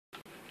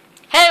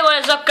Hey,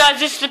 what is up guys,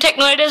 this is the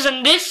TheTechnoiders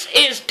and this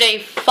is day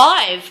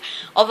 5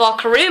 of our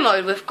career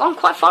mode. We've gone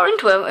quite far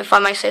into it, if I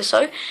may say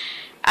so.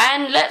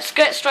 And let's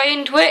get straight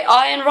into it.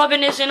 Iron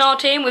Robin is in our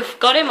team, we've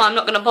got him. I'm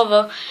not going to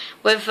bother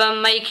with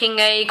making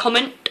a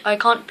comment. I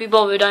can't be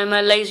bothered, I'm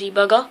a lazy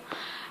bugger.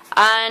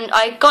 And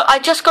I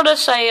just got to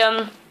say,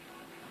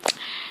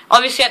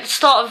 obviously at the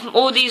start of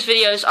all these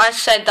videos I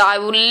said that I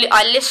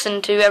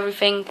listen to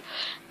everything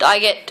that I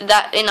get,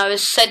 that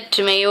is said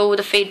to me, all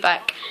the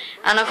feedback.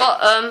 And I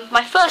got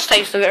my first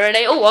taste of it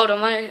really. Oh, hold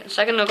on a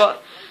second. I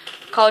got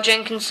Carl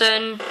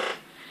Jenkinson.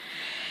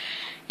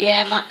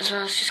 Yeah, might as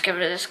well. Let's just get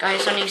rid of this guy.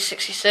 He's only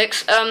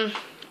 66. And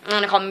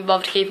I can't be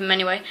bothered to keep him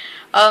anyway.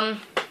 I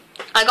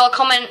got a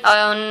comment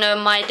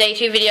on my day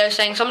 2 video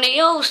saying somebody,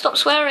 "Oh, stop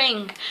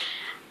swearing."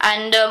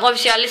 And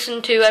obviously I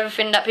listen to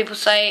everything that people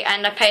say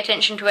and I pay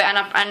attention to it. And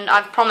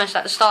I've promised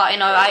at the start,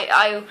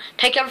 I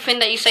take everything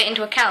that you say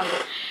into account.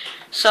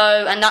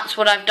 So, and that's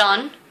what I've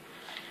done.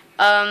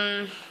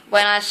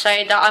 When I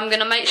say that I'm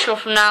going to make sure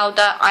from now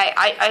that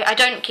I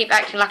don't keep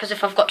acting like as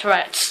if I've got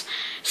Tourette's.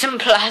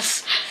 Simple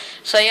as.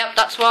 So yep,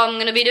 that's what I'm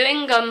going to be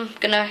doing. I'm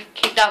going to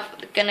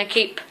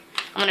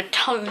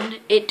tone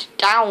it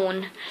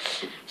down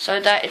so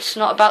that it's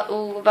not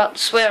all about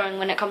swearing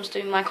when it comes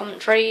to my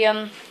commentary,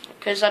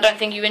 because I don't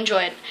think you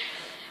enjoy it.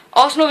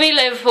 Arsenal v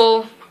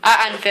Liverpool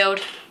at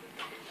Anfield.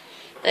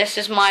 This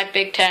is my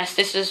big test.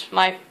 This is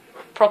my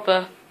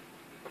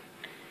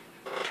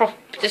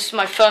this is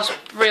my first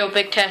real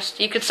big test.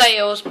 You could say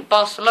it was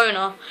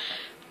Barcelona,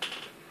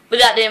 but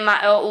that didn't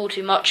matter all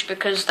too much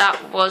because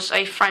that was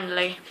a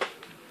friendly.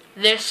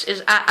 This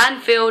is at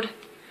Anfield,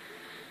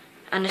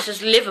 and this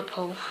is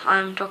Liverpool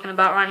I'm talking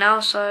about right now,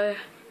 so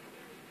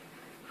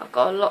I've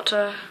got a lot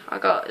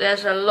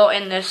there's a lot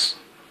in this.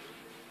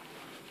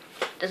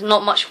 There's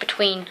not much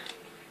between.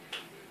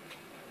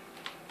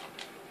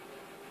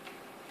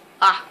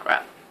 Ah,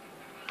 crap.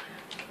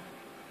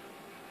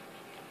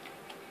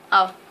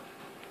 Oh.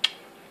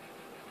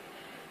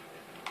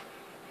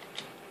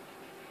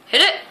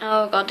 Hit it!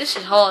 Oh god, this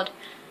is hard.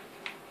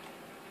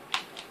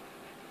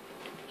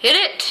 Hit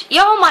it!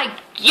 Yo, my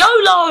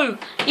YOLO!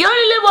 You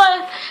only live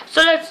one,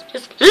 so let's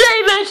just leave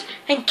it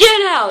and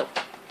get out.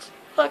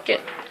 Fuck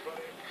it.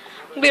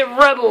 Be a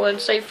rebel and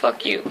say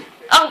fuck you.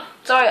 Oh,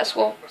 sorry, I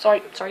swore.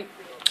 Sorry.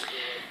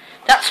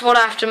 That's what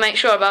I have to make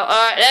sure about.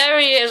 Alright, there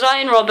he is,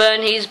 Iron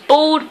Robin. He's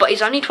bald, but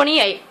he's only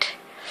 28.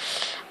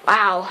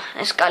 Wow,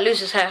 this guy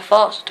loses hair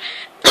fast.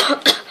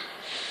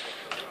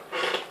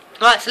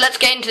 Right, so let's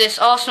get into this.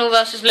 Arsenal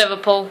versus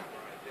Liverpool.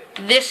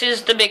 This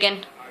is the big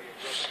one.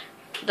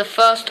 The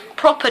first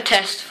proper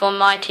test for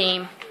my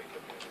team.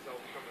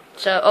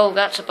 So, oh,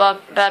 that's a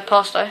bad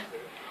pass though.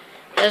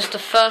 There's the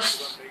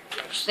first,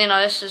 this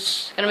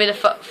is going to be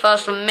the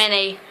first of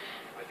many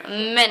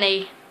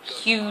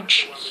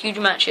huge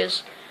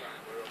matches.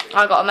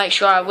 I got to make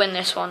sure I win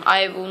this one.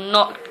 I will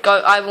not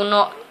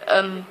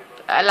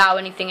allow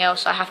anything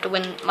else. I have to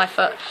win my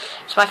first.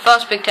 It's my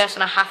first big test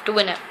and I have to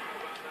win it.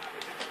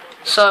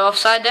 So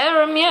offside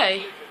there,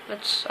 yay.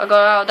 I got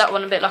out of that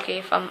one a bit lucky,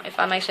 if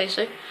I may say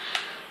so.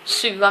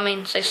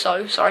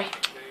 Sorry.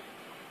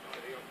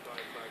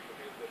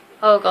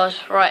 Oh god,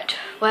 right.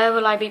 Where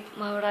will I be?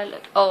 Where would I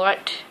look? Oh,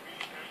 right.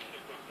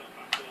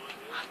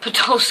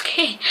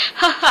 Podolski.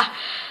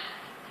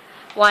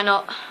 Why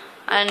not?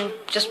 And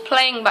just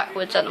playing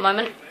backwards at the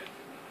moment.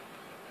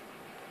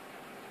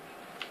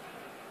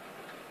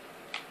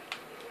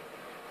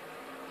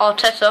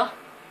 Arteta.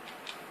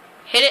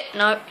 Hit it.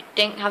 No,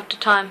 didn't have the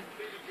time.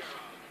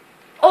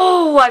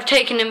 Oh, I've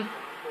taken him.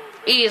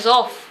 He is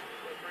off.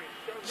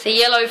 It's a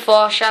yellow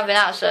for shoving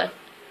out, sir.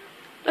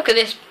 Look at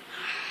this.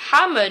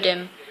 Hammered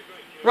him.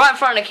 Right in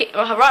front of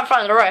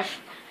the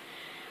ref.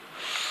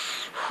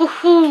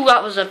 Whoo,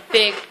 that was a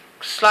big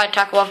slide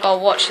tackle. I've got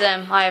to watch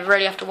them. I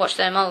really have to watch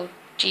them. Oh,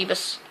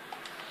 jeebus.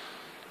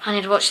 I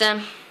need to watch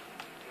them.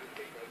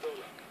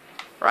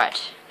 Right,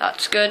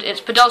 that's good.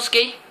 It's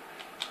Podolski.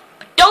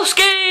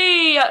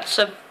 That's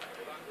a...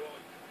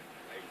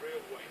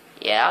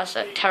 Yeah, that's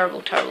a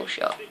terrible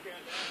shot.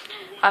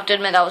 I have to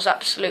admit that was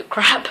absolute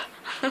crap.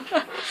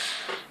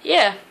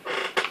 Yeah.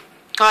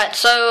 Alright,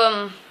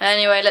 so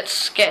anyway,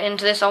 let's get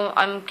into this.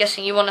 I'm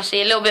guessing you want to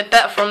see a little bit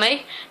better from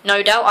me.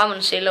 No doubt, I want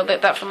to see a little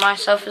bit better from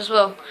myself as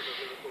well.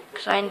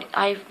 Because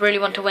I really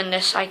want to win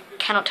this. I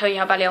cannot tell you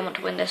how badly I want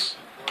to win this.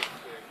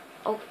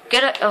 Oh,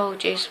 get it. Oh,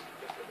 jeez.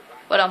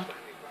 Well done.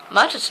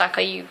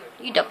 Mertesacker, you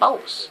the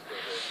boss.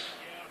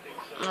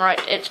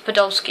 Right, it's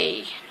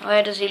Podolski.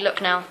 Where does he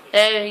look now?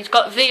 There, he's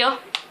got Villa.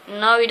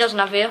 No, he doesn't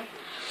have Villa.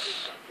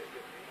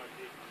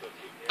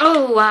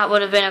 Oh, that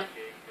would have been a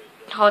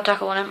hard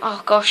tackle on him.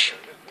 Oh, gosh.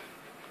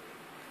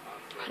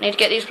 I need to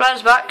get these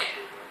players back.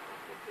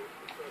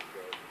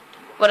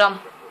 Well done.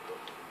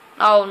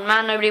 Oh,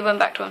 man, nobody went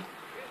back to him.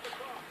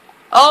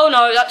 Oh,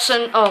 no,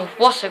 oh,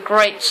 what a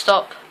great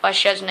stop by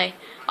Szczesny.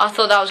 I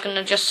thought that was going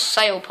to just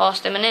sail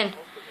past him and in.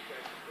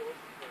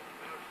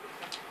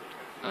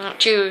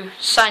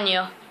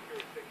 Sanya.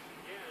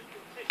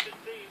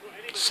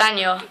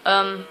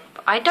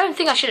 I don't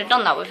think I should have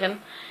done that with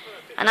him.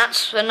 And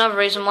that's another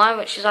reason why,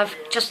 which is I've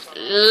just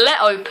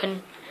let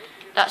open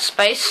that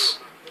space.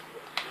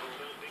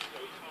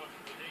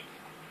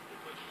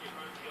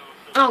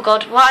 Oh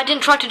god, well, I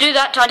didn't try to do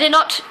that. I did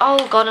not.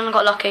 Oh god, and I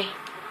got lucky.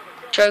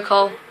 Joe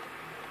Cole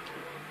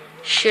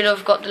should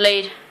have got the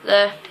lead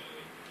there.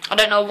 I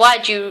don't know why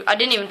I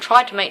didn't even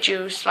try to make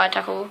Drew slide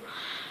tackle.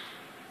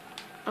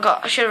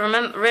 I should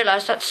have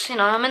realised that's, you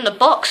know, I'm in the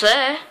box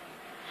there.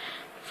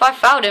 If I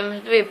fouled him,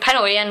 it'd be a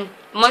penalty and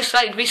most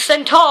likely to be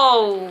sent off.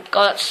 Oh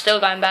god, that's still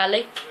going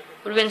badly.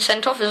 Would have been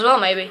sent off as well,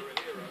 maybe.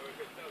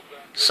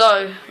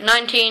 So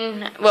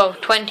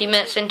 20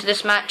 minutes into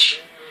this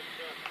match.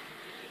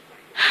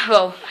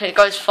 Well, it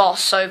goes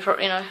fast, so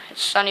you know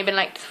it's only been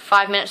like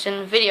 5 minutes in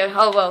the video.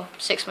 Oh well,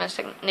 6 minutes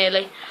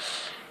nearly.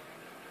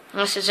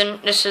 And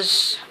this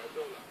is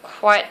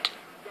quite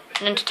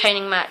an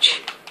entertaining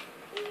match.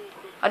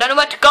 I don't know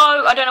where to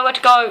go. I don't know where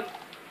to go.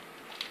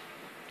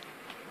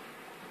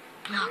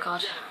 Oh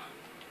god.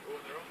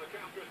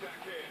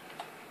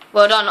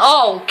 Well done.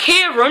 Oh,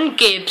 Kieran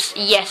Gibbs.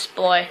 Yes,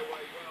 boy.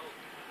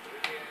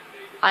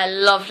 I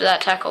loved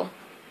that tackle.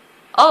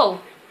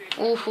 Oh.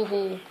 Ooh, hoo,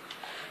 hoo.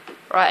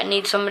 Right, I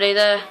need somebody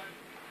there.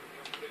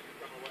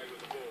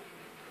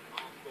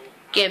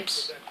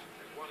 Gibbs.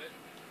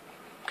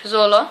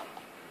 Cazorla.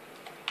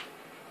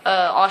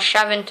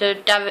 Arshavin to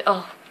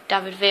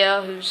David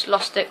Villa, who's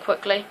lost it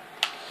quickly.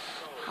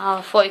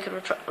 I thought he could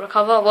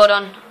recover. Well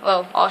done.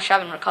 Well,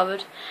 Arshavin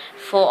recovered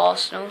for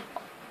Arsenal.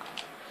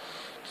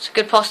 It's a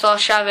good pass to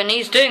Arshavin.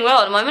 He's doing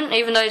well at the moment,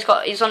 even though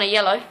he's on a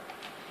yellow.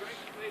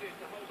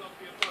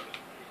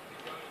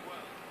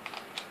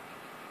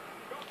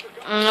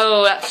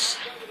 Oh,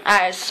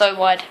 that is so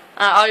wide.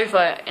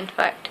 Over, in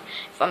fact.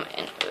 All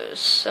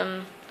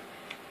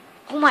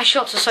my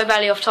shots are so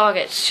badly off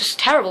target. It's just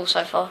terrible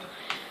so far.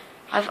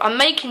 I'm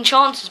making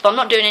chances, but I'm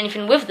not doing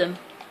anything with them.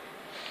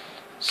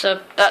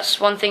 So that's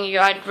one thing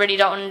I really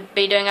don't want to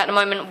be doing at the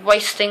moment,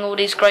 wasting all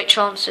these great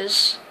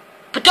chances.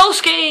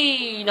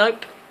 Podolski!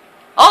 Nope.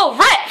 Oh,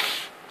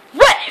 ref!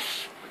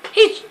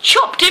 He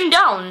chopped him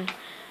down.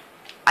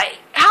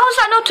 How is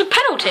that not a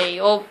penalty?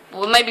 Or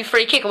maybe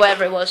free kick or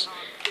whatever it was.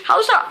 How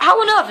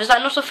on earth is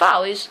that not a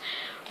foul? He's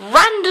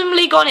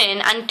randomly gone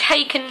in and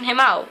taken him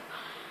out.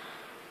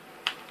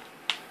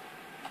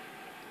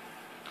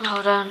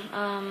 Hold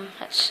on,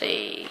 let's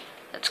see.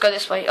 Let's go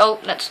this way. Oh,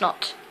 let's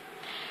not.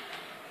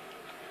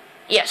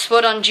 Yes,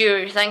 well done,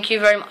 Drew. Thank you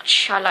very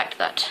much. I liked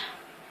that.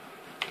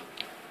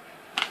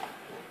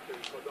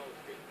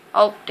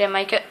 Oh, didn't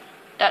make it.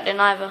 That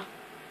didn't either.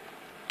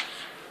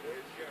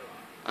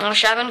 Oh,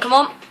 Shavin, come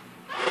on.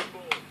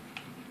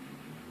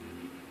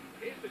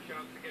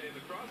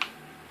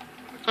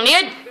 On the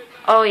end.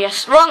 Oh,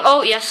 yes. Wrong.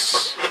 Oh,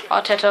 yes.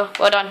 Arteta,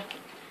 well done.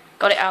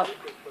 Got it out.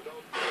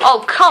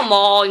 Oh, come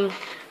on.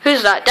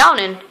 Who's that?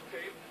 Downing?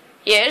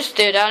 Yeah, it's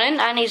dude Downing,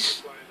 and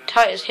he's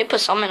tight his hip or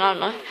something, I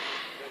don't know.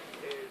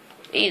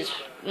 He's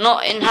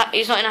not in a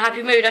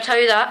happy mood, I tell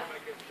you that.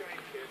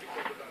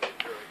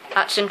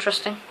 That's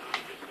interesting.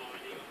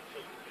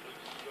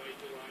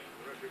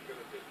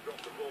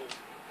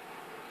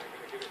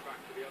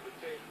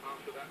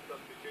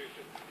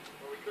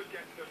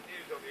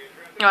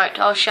 Right,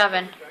 I'll shove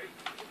in.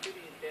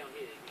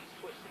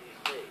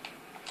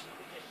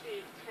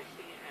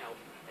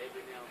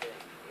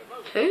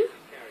 Who?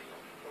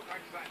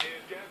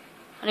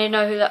 I need to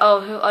know who that.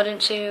 Oh, who? I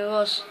didn't see who it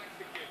was.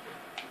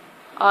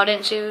 Oh, I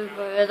didn't see who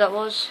that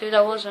was,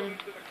 and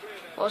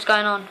what was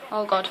going on.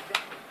 Oh god,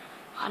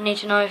 I need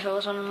to know if it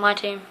was on my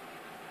team.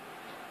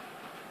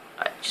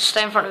 Right, just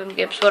stay in front of him,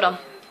 Gibbs. Well done.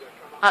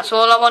 That's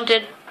all I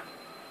wanted.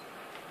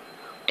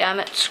 Damn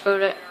it,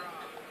 screwed it.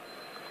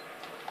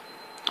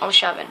 I was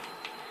shoving.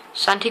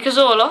 Santi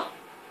Cazorla.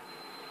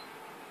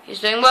 He's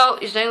doing well.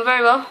 He's doing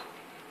very well.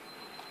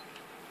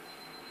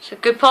 It's a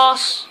good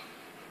pass,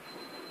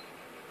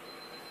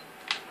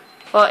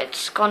 but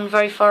it's gone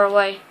very far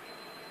away.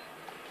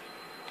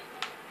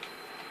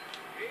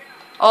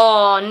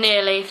 Oh,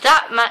 nearly.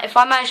 If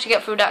I managed to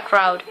get through that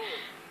crowd,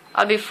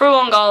 I'd be through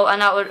on goal,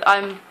 and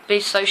I'd be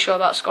so sure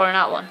about scoring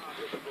that one.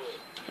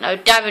 You know,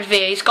 David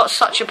Villa, he's got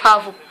such a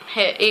powerful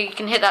hit. He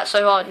can hit that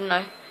so hard, you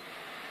know.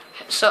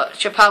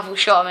 Such a powerful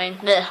shot. I mean,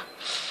 bleh.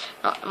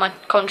 My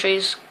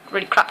country's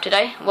really crap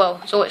today.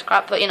 Well, it's always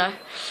crap, but you know.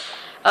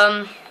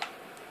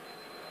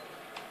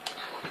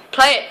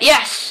 Play it.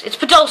 Yes, it's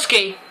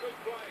Podolski.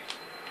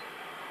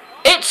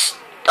 It's.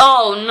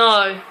 Oh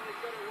no.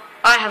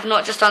 I have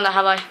not just done that,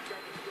 have I?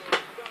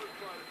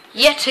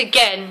 Yet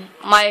again,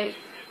 my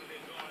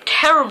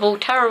terrible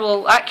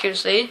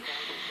accuracy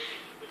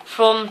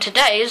from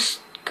today's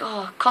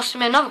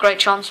costing me another great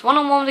chance.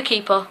 One-on-one with the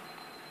keeper.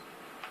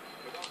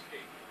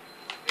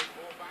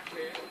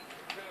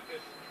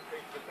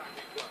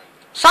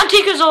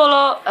 Santi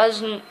Cazorla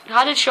has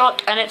had a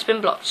shot and it's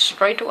been blocked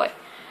straight away.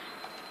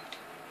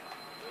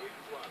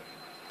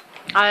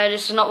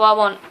 This is not what I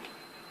want.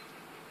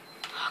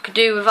 I could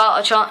do without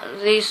a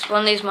chance.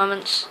 One of these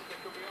moments.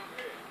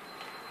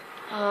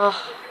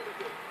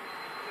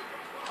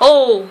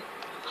 Oh,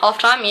 half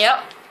time.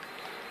 Yep,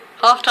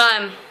 half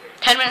time.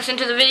 10 minutes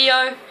into the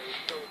video,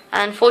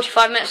 And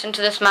 45 minutes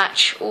into this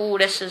match, oh,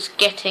 this is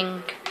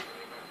getting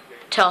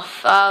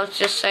tough. I'll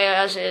just say it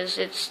as it is.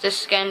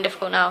 This is getting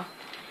difficult now.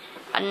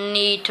 I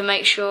need to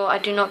make sure I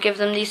do not give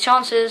them these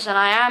chances, and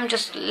I am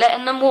just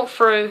letting them walk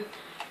through.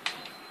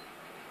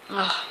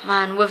 Oh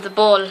man, with the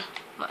ball,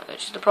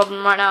 which is the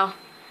problem right now.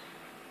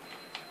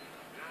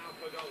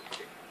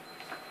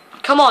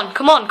 Come on,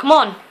 come on, come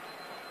on.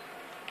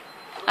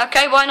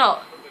 Okay, why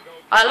not?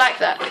 I like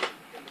that.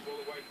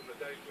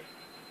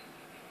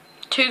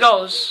 2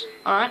 goals,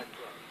 alright.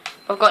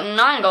 I've got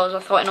 9 goals, I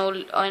thought,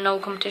 in all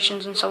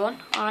competitions and so on.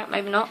 Alright,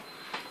 maybe not.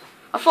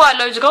 I thought I had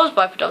loads of goals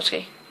by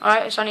Podolski.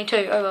 Alright, it's only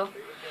 2, oh well.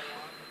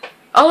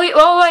 Oh wait,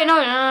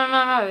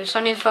 no, it's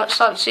only the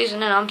start of the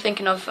season, and I'm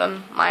thinking of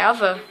my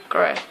other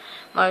career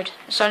mode.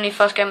 It's only the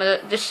first game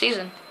of this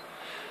season.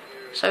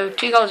 So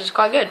 2 goals is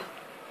quite good.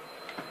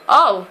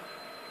 Oh!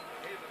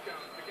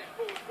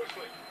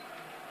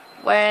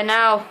 Where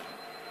now?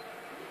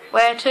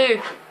 Where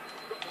to?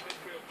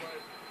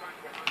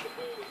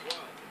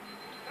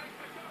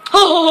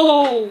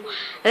 Oh,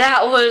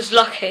 that was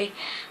lucky.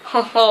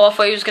 Oh, I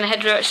thought he was going to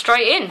head it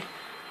straight in.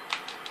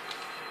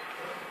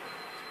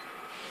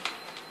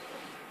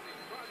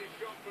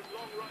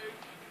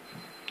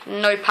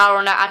 No power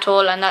on that at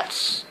all, and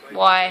that's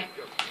why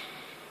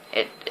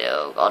it.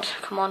 Oh God!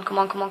 Come on, come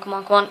on, come on, come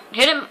on, come on!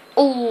 Hit him!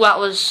 Oh, that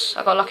was.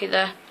 I got lucky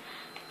there.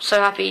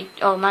 So happy.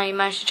 Oh man, he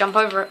managed to jump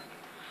over it.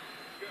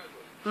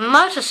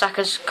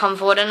 Mertesacker's come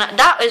forward, and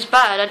that is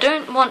bad. I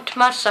don't want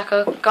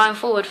Mertesacker going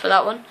forward for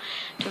that one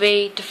to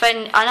be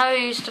defend. I know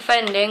he's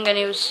defending and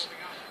he was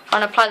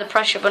trying to apply the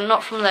pressure, but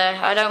not from there.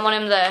 I don't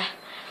want him there.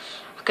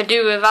 I could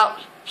do without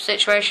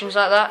situations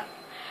like that.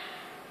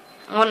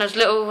 I want as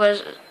little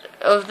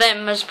of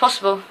them as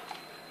possible.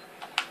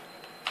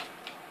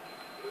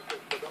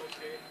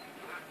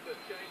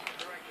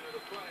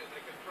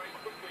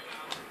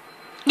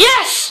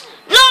 Yes!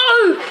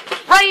 No!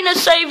 Rainer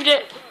saved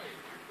it.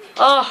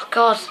 Oh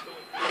God.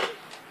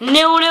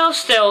 0-0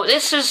 still.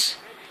 This is.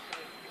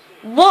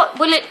 What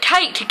will it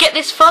take to get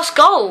this first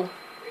goal?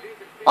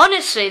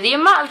 Honestly, the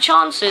amount of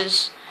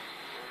chances.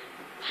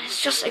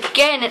 It's just,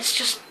 again, it's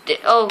just.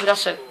 Oh,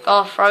 that's a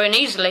throw in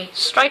easily.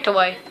 Straight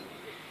away.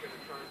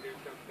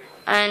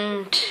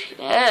 And,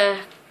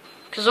 yeah.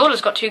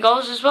 Cazorla's got 2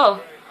 goals as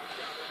well.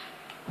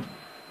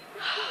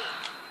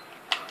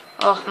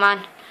 Oh,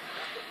 man.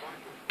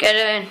 Get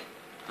it in.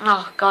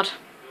 Oh, God.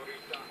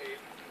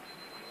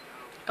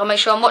 Gotta make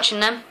sure I'm watching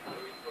them.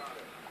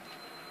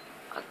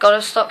 I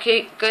gotta stop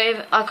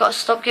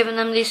giving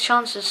them these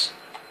chances.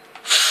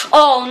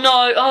 Oh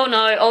no! Oh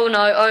no! Oh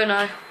no! Oh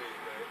no!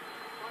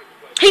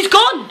 He's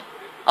gone!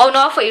 Oh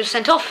no! I thought he was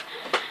sent off.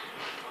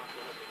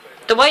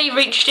 The way he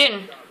reached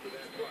in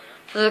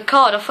for the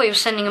card, I thought he was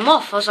sending him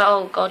off. I was like,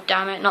 oh God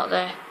damn it! Not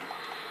there.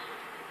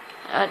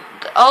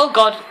 Oh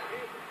God!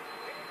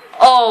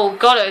 Oh,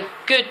 got a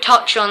good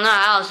touch on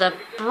that. That was a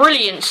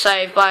brilliant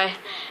save by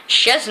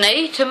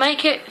Chesney to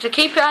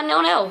keep it at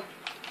 0-0.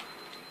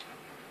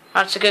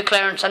 That's a good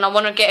clearance, and I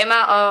want to get him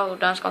out. Oh,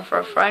 no, it's gone for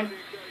a throw.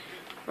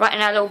 Right in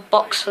that little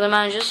box for the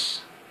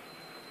managers.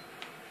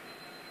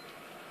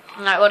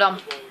 Right, well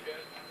done.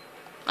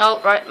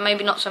 Oh, right,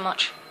 maybe not so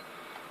much.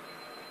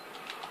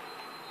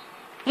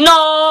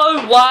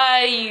 No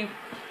way!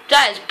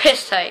 That is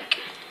piss take.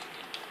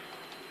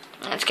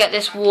 Let's get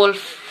this wall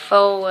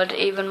forward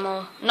even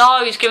more.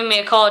 No, he's giving me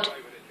a card.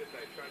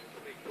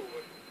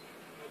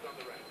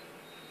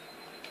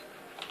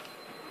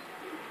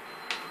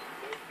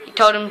 He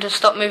told him to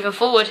stop moving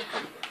forward.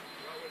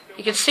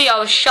 You can see I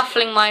was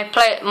shuffling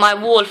my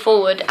wall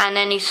forward, and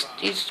then he's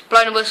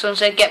blown a whistle and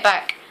said, "Get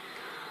back."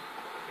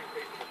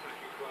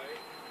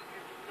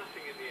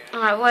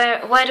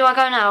 Alright, where do I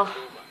go now?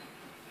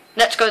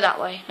 Let's go that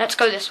way. Let's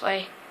go this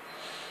way.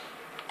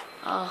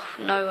 Oh,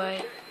 no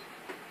way.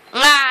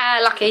 Ah,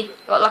 lucky.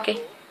 Got lucky.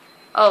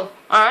 Oh,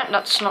 alright,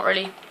 that's not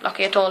really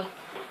lucky at all. In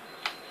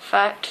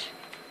fact.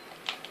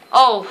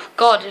 Oh,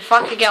 God, if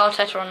I could get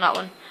Arteta on that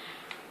one.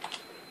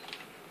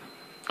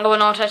 I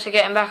want Arteta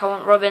getting back, I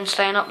want Robin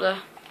staying up there.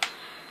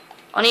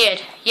 On the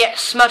head.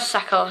 Yes,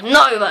 Mertesacker.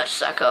 No,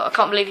 Mertesacker. I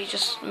can't believe he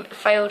just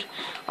failed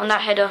on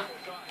that header.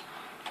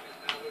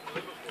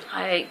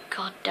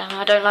 God damn it,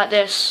 I don't like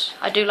this.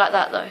 I do like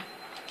that, though.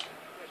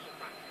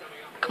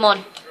 Come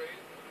on.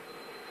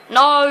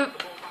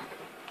 Nope.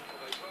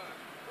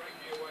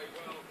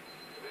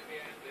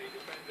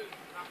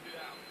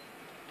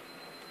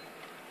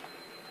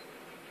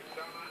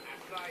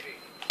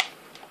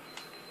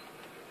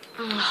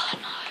 Oh,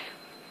 no.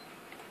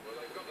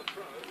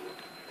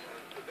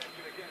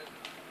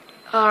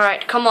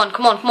 Alright, come on,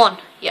 come on, come on.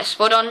 Yes,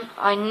 well done.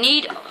 I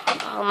need...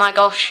 Oh my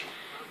gosh.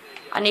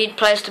 I need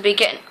players to be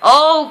getting...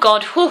 Oh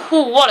God,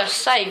 what a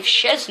save.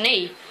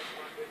 Chesney.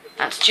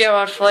 That's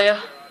Gerrard for you.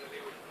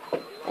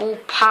 All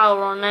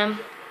power on them.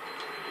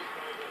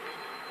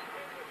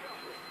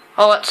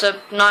 Oh, that's a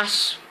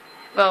nice...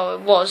 Well,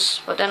 it was,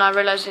 but then I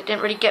realised it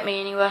didn't really get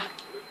me anywhere.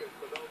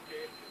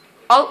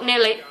 Oh,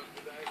 nearly.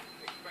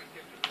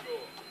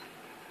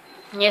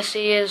 Yes,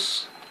 he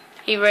is.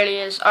 He really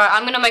is. Alright,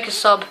 I'm going to make a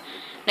sub.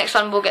 next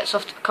time the ball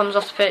comes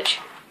off the pitch,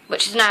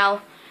 which is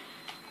now,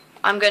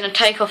 I'm going to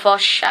take off our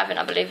Shavin,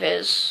 I believe it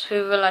is.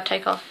 Who will I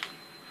take off?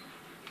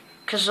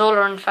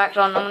 Cazorla, in fact,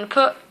 on. I'm going to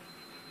put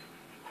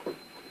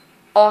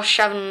our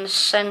Shavin in the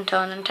centre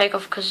and then take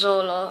off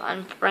Cazorla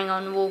and bring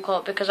on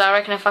Walcott, because I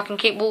reckon if I can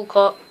keep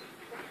Walcott,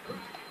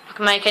 I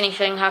can make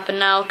anything happen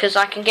now, because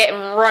I can get him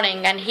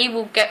running and he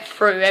will get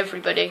through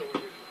everybody.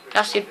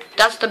 That's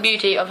the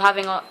beauty of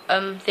having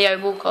Theo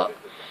Walcott.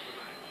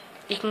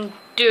 He can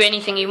do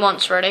anything he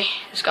wants, really,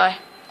 this guy,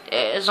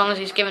 as long as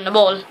he's given the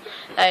ball,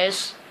 that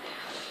is,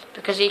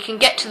 because he can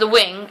get to the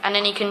wing and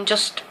then he can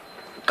just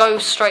go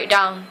straight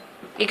down.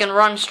 He can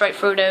run straight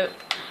through the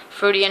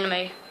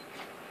enemy.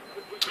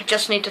 I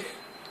just need to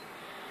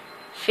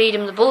feed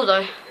him the ball,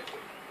 though.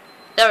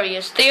 There he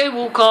is, Theo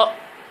Walcott.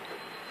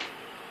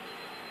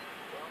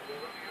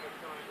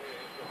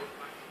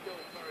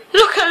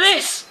 Look at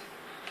this!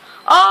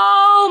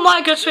 Oh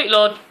my good sweet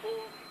lord!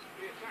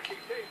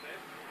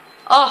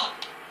 Oh.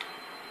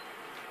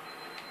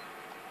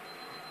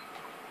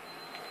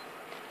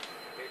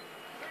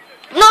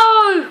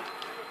 No!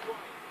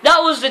 That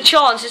was the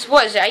chance.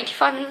 What is it,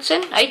 85 minutes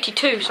in?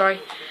 82, sorry.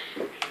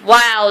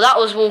 Wow, that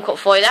was Walcott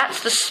for you.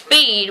 That's the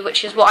speed,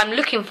 which is what I'm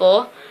looking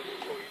for.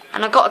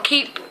 And I've got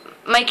to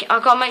make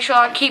sure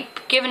I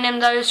keep giving him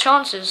those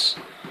chances.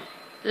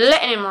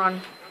 Letting him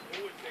run.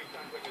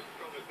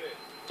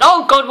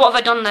 Oh God, what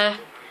have I done there?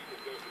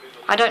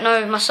 I don't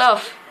know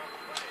myself.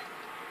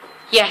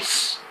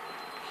 Yes.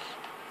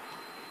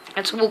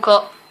 It's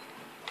Walcott.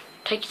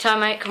 Take your time,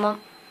 mate, come on.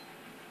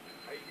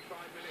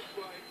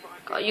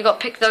 God, you got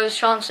to pick those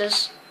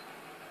chances.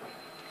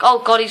 Oh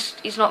God,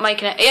 he's not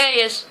making it. Yeah, he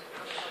is.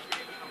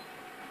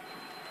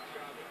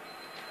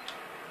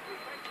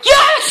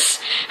 Yes!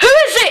 Who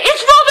is it?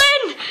 It's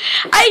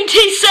Robin!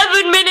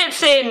 87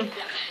 minutes in.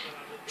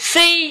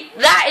 See,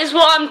 that is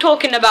what I'm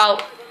talking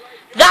about.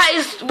 That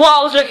is what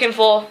I was looking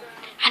for.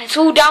 And it's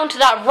all down to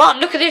that run.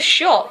 Look at this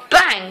shot.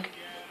 Bang!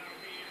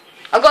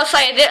 I've got to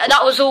say,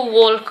 that was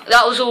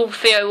all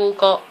Theo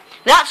Walcott.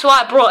 That's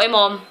why I brought him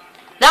on.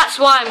 That's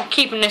why I'm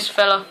keeping this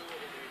fella.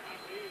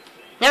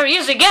 There he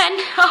is again.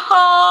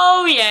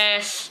 Oh,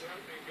 yes.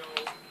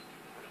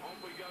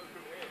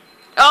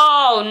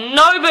 Oh,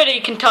 nobody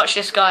can touch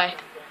this guy.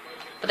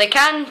 But they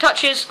can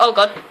touch his... Oh,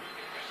 God.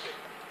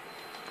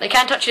 They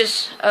can touch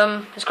his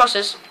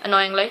crosses,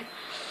 annoyingly.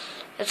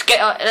 Let's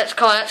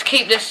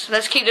keep this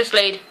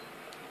lead.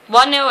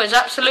 1-0 is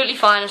absolutely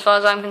fine as far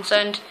as I'm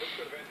concerned.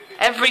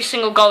 Every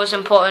single goal is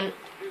important.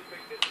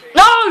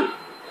 No!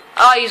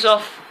 Oh, he's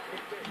off.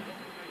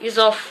 He's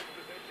off.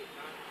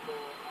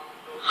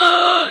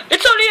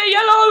 It's only a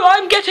yellow!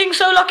 I'm getting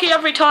so lucky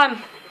every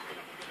time.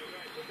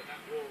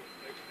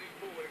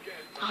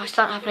 Oh, it's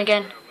starting to happen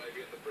again.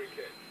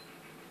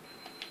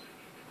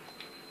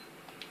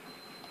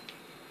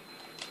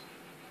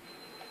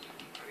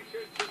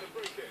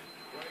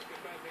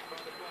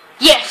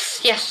 Yes,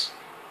 yes.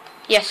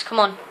 Yes, come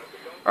on.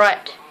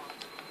 Right.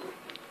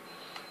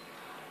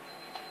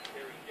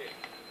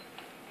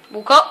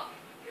 Walcott.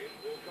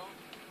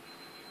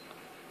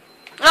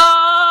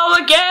 Oh,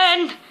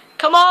 again!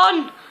 Come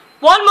on!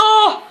 One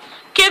more!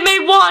 Give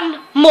me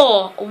one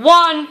more!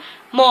 One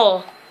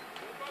more!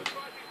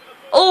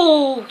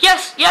 Oh,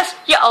 yes, yes,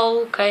 yeah,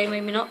 oh, okay,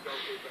 maybe not.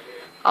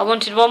 I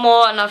wanted one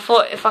more and I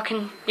thought if I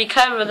can be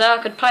clever there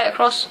I could play it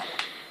across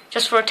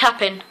just for a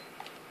tap-in.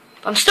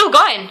 But I'm still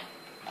going.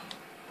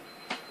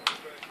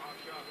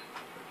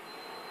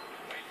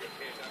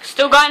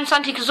 Still going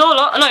Santi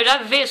Cazorla. Oh no,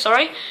 David Villa,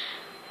 sorry.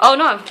 Oh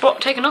no, I've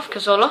taken off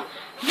Cazorla.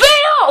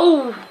 Villa!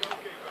 Oh!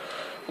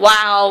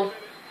 Wow.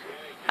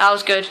 That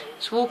was good.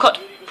 So Walcott,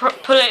 put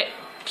it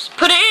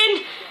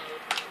in!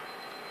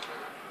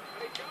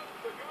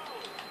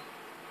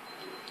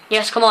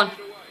 Yes, come on.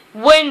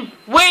 Win!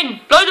 Win!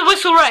 Blow the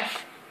whistle,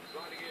 ref!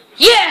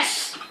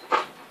 Yes!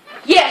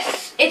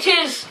 Yes! It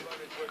is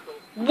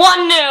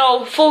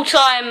 1-0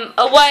 full-time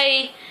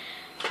away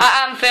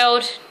at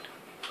Anfield.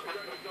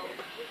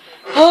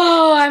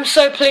 Oh, I'm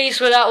so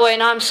pleased with that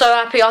win. I'm so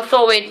happy.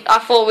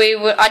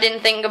 I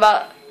didn't think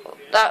about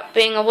that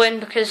being a win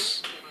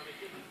because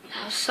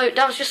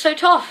that was just so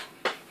tough.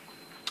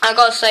 I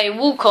gotta say,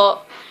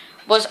 Walcott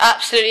was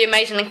absolutely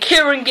amazing, and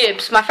Kieran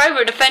Gibbs, my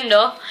favourite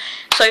defender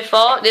so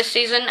far this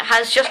season,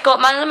 has just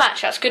got man of the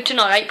match. That's good to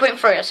know. 8.3.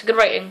 That's a good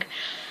rating.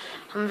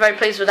 I'm very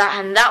pleased with that,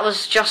 and that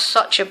was just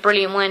such a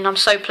brilliant win. I'm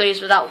so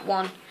pleased with that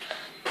one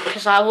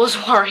because I was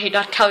worried.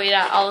 I tell you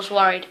that, I was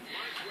worried.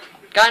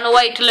 Going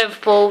away to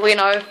Liverpool, you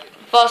know,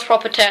 first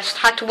proper test,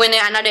 had to win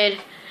it, and I did.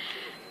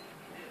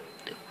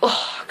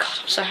 Oh God,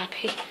 I'm so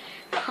happy.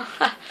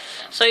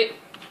 So,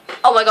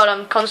 oh my God,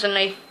 I'm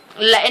constantly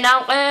letting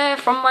out air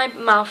from my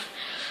mouth.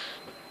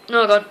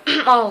 Oh God,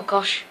 oh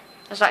gosh,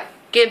 is that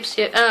Gibbs?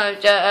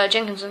 Yeah,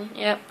 Jenkinson.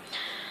 Yeah,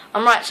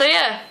 I'm right. So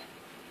yeah,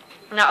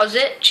 that was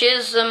it.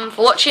 Cheers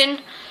for watching.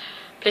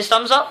 Please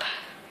thumbs up.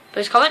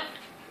 Please comment.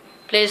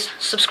 Please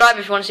subscribe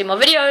if you want to see more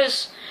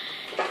videos.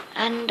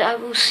 And I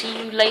will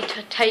see you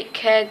later. Take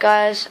care,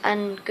 guys,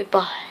 and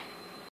goodbye.